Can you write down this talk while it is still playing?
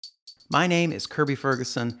My name is Kirby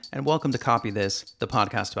Ferguson, and welcome to Copy This, the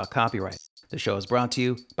podcast about copyright. The show is brought to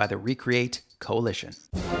you by the Recreate Coalition.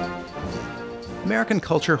 American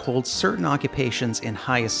culture holds certain occupations in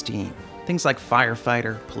high esteem, things like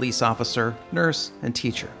firefighter, police officer, nurse, and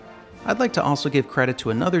teacher. I'd like to also give credit to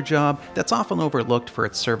another job that's often overlooked for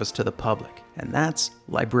its service to the public, and that's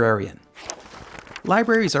librarian.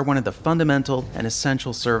 Libraries are one of the fundamental and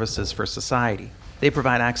essential services for society. They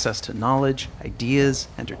provide access to knowledge, ideas,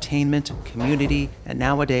 entertainment, community, and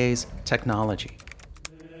nowadays, technology.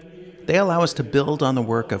 They allow us to build on the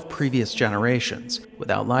work of previous generations.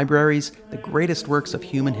 Without libraries, the greatest works of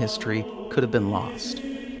human history could have been lost.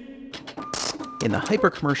 In the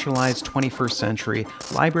hyper-commercialized 21st century,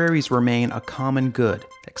 libraries remain a common good,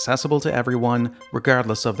 accessible to everyone,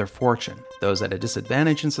 regardless of their fortune. Those at a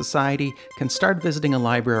disadvantage in society can start visiting a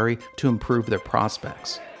library to improve their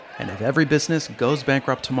prospects. And if every business goes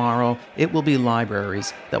bankrupt tomorrow, it will be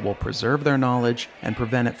libraries that will preserve their knowledge and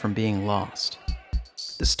prevent it from being lost.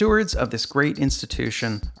 The stewards of this great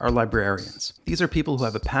institution are librarians. These are people who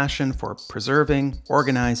have a passion for preserving,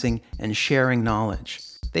 organizing, and sharing knowledge.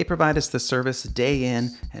 They provide us the service day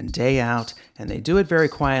in and day out, and they do it very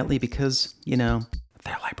quietly because,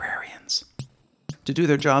 they're librarians. To do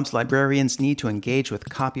their jobs, librarians need to engage with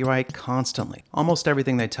copyright constantly. Almost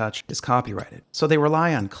everything they touch is copyrighted, so they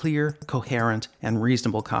rely on clear, coherent, and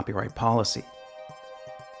reasonable copyright policy.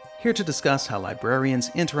 Here to discuss how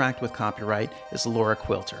librarians interact with copyright is Laura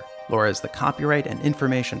Quilter. Laura is the Copyright and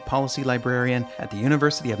Information Policy Librarian at the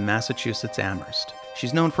University of Massachusetts Amherst.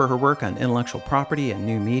 She's known for her work on intellectual property and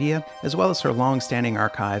new media, as well as her long-standing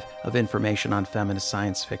archive of information on feminist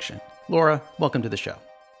science fiction. Laura, welcome to the show.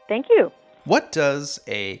 Thank you. What does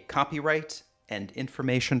a copyright and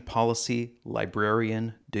information policy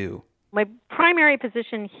librarian do? My primary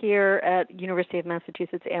position here at University of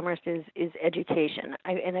Massachusetts Amherst is education.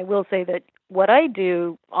 I will say that what I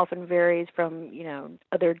do often varies from,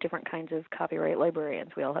 other different kinds of copyright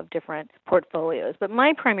librarians. We all have different portfolios. But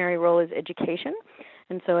my primary role is education.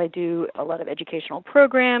 And so I do a lot of educational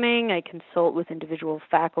programming. I consult with individual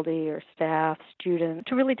faculty or staff, students,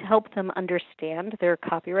 to help them understand their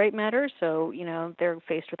copyright matters. So, they're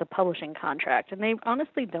faced with a publishing contract, and they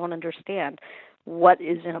honestly don't understand what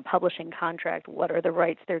is in a publishing contract, what are the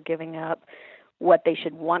rights they're giving up, what they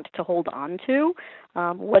should want to hold on to,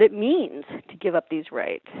 what it means to give up these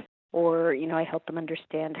rights. Or, I help them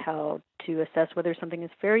understand how to assess whether something is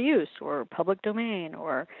fair use or public domain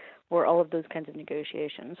or all of those kinds of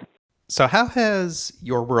negotiations. So how has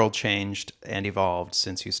your world changed and evolved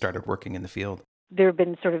since you started working in the field? There have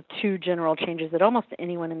been sort of two general changes that almost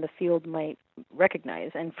anyone in the field might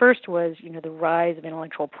recognize. And first was, the rise of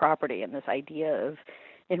intellectual property and this idea of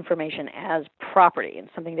information as property and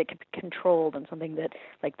something that can be controlled and something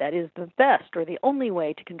that is the best or the only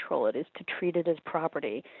way to control it is to treat it as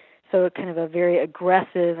property. So kind of a very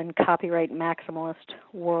aggressive and copyright maximalist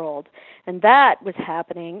world. And that was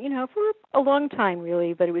happening, for a long time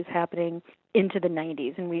really, but it was happening into the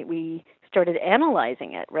 90s. And we started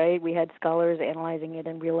analyzing it, right? We had scholars analyzing it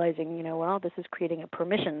and realizing, this is creating a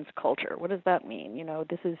permissions culture. What does that mean?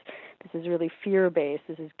 This is really fear-based.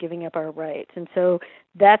 This is giving up our rights. And so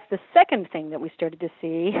that's the second thing that we started to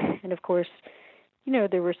see. And of course,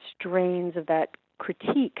 there were strains of that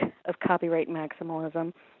critique of copyright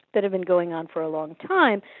maximalism that have been going on for a long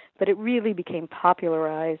time, but it really became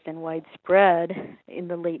popularized and widespread in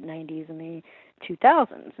the late 90s and the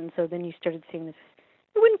 2000s. And so then you started seeing this,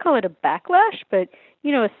 I wouldn't call it a backlash, but,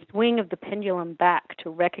 a swing of the pendulum back to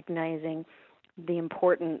recognizing the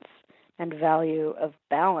importance and value of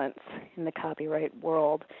balance in the copyright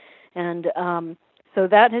world. And so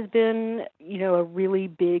that has been, a really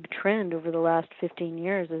big trend over the last 15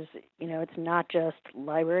 years is, it's not just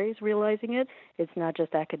libraries realizing it. It's not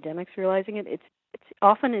just academics realizing it. It's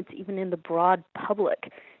even in the broad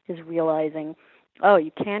public is realizing,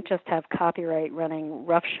 you can't just have copyright running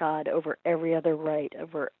roughshod over every other right,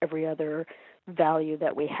 over every other value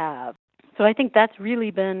that we have. So I think that's really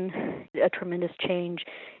been a tremendous change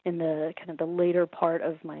in the kind of the later part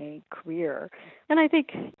of my career. And I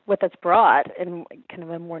think what that's brought, and kind of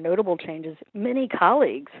a more notable change, is many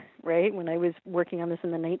colleagues, right? When I was working on this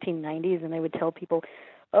in the 1990s and I would tell people,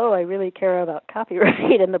 I really care about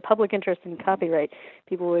copyright and the public interest in copyright,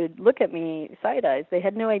 people would look at me side-eyes. They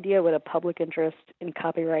had no idea what a public interest in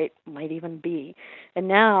copyright might even be. And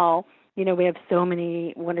now, we have so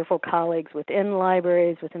many wonderful colleagues within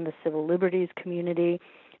libraries, within the civil liberties community,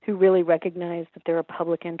 who really recognize that there are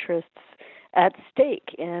public interests at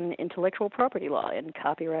stake in intellectual property law and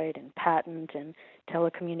copyright and patent and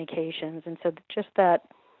telecommunications. And so just that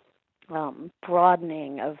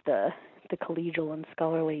broadening of the collegial and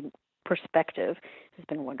scholarly perspective has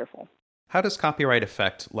been wonderful. How does copyright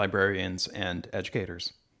affect librarians and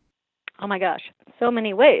educators? Oh my gosh, so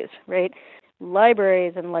many ways, right?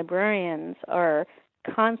 Libraries and librarians are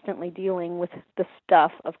constantly dealing with the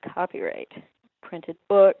stuff of copyright. Printed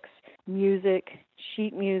books, music,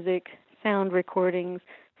 sheet music, sound recordings,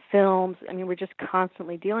 films. I mean, we're just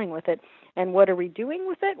constantly dealing with it. And what are we doing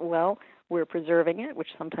with it? Well, we're preserving it, which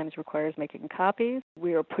sometimes requires making copies.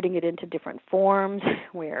 We are putting it into different forms.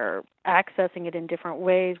 We're accessing it in different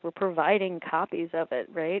ways. We're providing copies of it,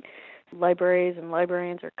 right? Libraries and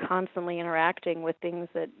librarians are constantly interacting with things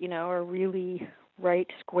that, are really right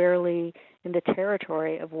squarely in the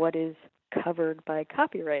territory of what is covered by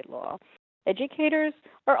copyright law. Educators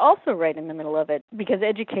are also right in the middle of it because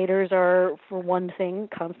educators are, for one thing,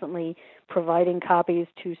 constantly providing copies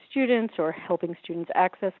to students or helping students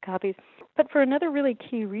access copies. But for another really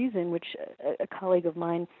key reason, which a colleague of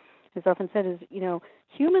mine has often said is,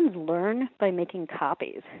 humans learn by making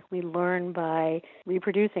copies. We learn by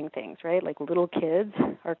reproducing things, right? Like little kids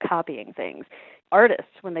are copying things.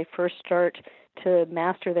 Artists, when they first start to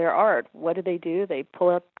master their art, what do? They pull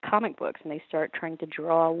out comic books and they start trying to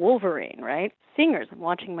draw Wolverine, right? Singers, I'm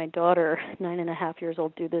watching my daughter, 9.5 years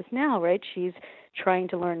old, do this now, right? She's trying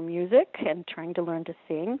to learn music and trying to learn to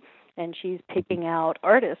sing. And she's picking out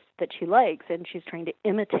artists that she likes, and she's trying to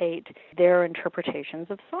imitate their interpretations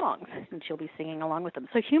of songs, and she'll be singing along with them.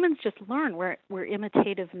 So humans just learn. We're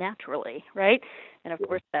imitative naturally, right? And of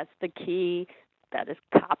course, that's the key. That is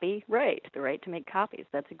copyright, the right to make copies.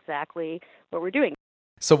 That's exactly what we're doing.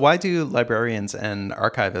 So why do librarians and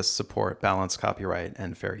archivists support balanced copyright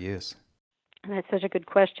and fair use? And that's such a good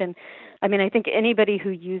question. I mean, I think anybody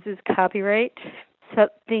who uses copyright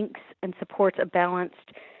thinks and supports a balanced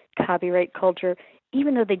copyright culture,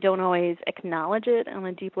 even though they don't always acknowledge it on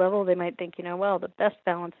a deep level. They might think, well, the best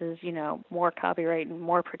balance is, more copyright and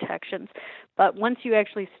more protections. But once you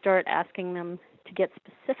actually start asking them to get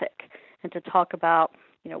specific and to talk about,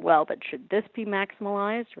 but should this be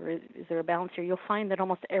maximalized or is there a balance here? You'll find that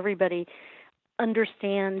almost everybody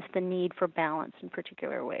understands the need for balance in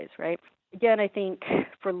particular ways, right? Again, I think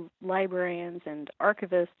for librarians and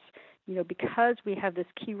archivists, because we have this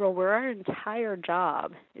key role where our entire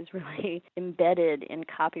job is really embedded in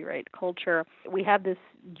copyright culture, we have this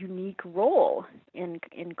unique role in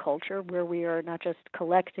culture where we are not just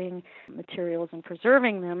collecting materials and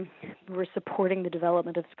preserving them, we're supporting the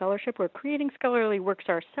development of scholarship, we're creating scholarly works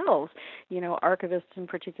ourselves. Archivists in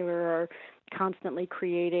particular are constantly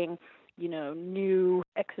creating new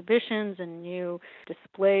exhibitions and new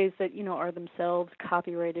displays that, are themselves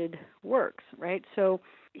copyrighted works, right? So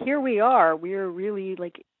here we're really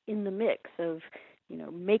like in the mix of,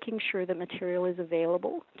 making sure that material is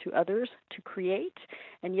available to others to create,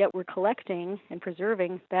 and yet we're collecting and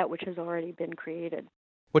preserving that which has already been created.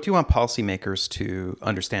 What do you want policymakers to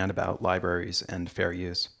understand about libraries and fair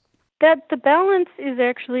use? That the balance is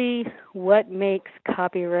actually what makes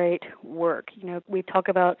copyright work. We talk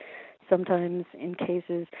about sometimes in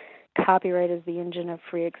cases copyright is the engine of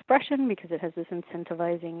free expression because it has this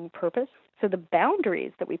incentivizing purpose. So the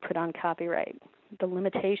boundaries that we put on copyright, the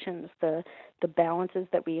limitations, the balances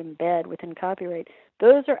that we embed within copyright,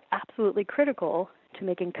 those are absolutely critical to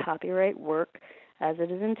making copyright work as it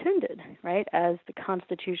is intended, right? As the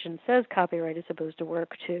Constitution says copyright is supposed to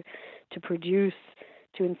work to produce,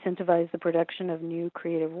 to incentivize the production of new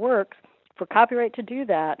creative works. For copyright to do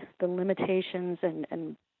that, the limitations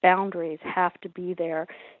and boundaries have to be there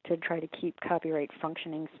to try to keep copyright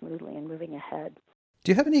functioning smoothly and moving ahead.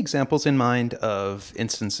 Do you have any examples in mind of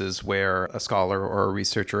instances where a scholar or a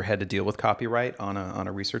researcher had to deal with copyright on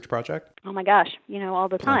a research project? Oh my gosh, all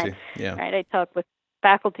the time. Plenty. Yeah. Right? I talk with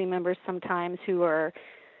faculty members sometimes who are,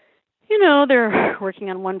 they're working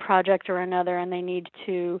on one project or another and they need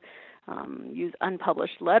to use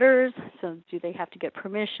unpublished letters. So do they have to get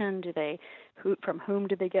permission? From whom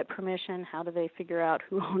do they get permission? How do they figure out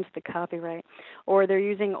who owns the copyright? Or they're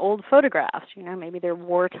using old photographs, maybe they're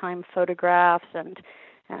wartime photographs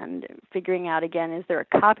and figuring out, again, is there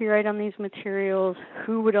a copyright on these materials?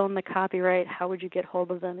 Who would own the copyright? How would you get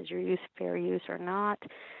hold of them? Is your use fair use or not?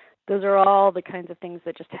 Those are all the kinds of things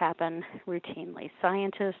that just happen routinely.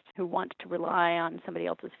 Scientists who want to rely on somebody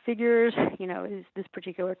else's figures, is this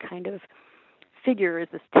particular kind of figure, is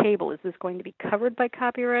this table, is this going to be covered by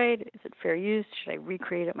copyright? Is it fair use? Should I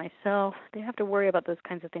recreate it myself? They have to worry about those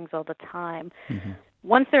kinds of things all the time. Mm-hmm.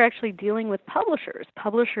 Once they're actually dealing with publishers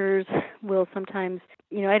will sometimes,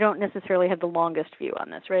 I don't necessarily have the longest view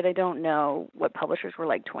on this, right? I don't know what publishers were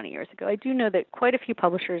like 20 years ago. I do know that quite a few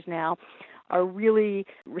publishers now are really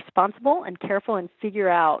responsible and careful and figure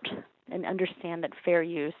out and understand that fair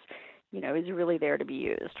use is really there to be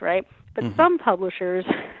used, right? But some publishers,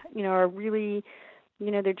 are really,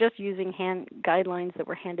 they're just using guidelines that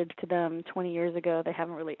were handed to them 20 years ago. They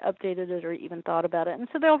haven't really updated it or even thought about it. And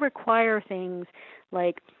so they'll require things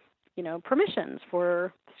like, permissions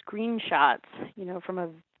for screenshots, from a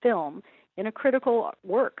film in a critical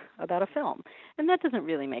work about a film. And that doesn't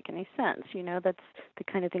really make any sense. That's the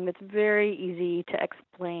kind of thing that's very easy to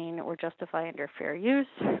explain or justify under fair use.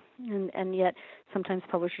 And yet sometimes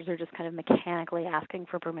publishers are just kind of mechanically asking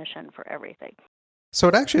for permission for everything. So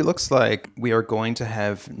it actually looks like we are going to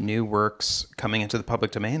have new works coming into the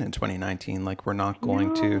public domain in 2019. Like we're not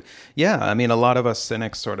going to, I mean, a lot of us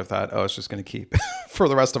cynics sort of thought, it's just going to keep, for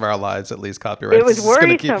the rest of our lives, at least copyright. It was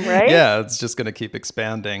worrisome, right? Yeah, it's just going to keep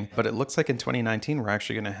expanding. But it looks like in 2019, we're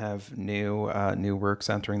actually going to have new works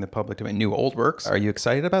entering the public domain, new old works. Are you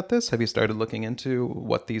excited about this? Have you started looking into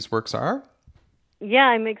what these works are? Yeah,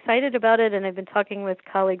 I'm excited about it, and I've been talking with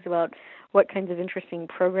colleagues about what kinds of interesting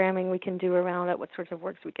programming we can do around it, what sorts of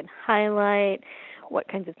works we can highlight, what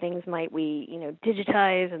kinds of things might we,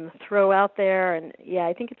 digitize and throw out there. And yeah,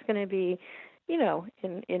 I think it's going to be,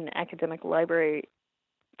 in academic library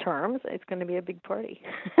terms, it's going to be a big party.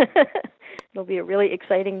 It'll be a really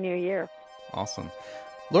exciting new year. Awesome.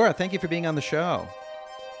 Laura, thank you for being on the show.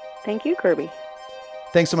 Thank you, Kirby.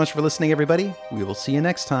 Thanks so much for listening, everybody. We will see you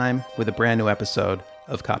next time with a brand new episode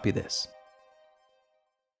of Copy This.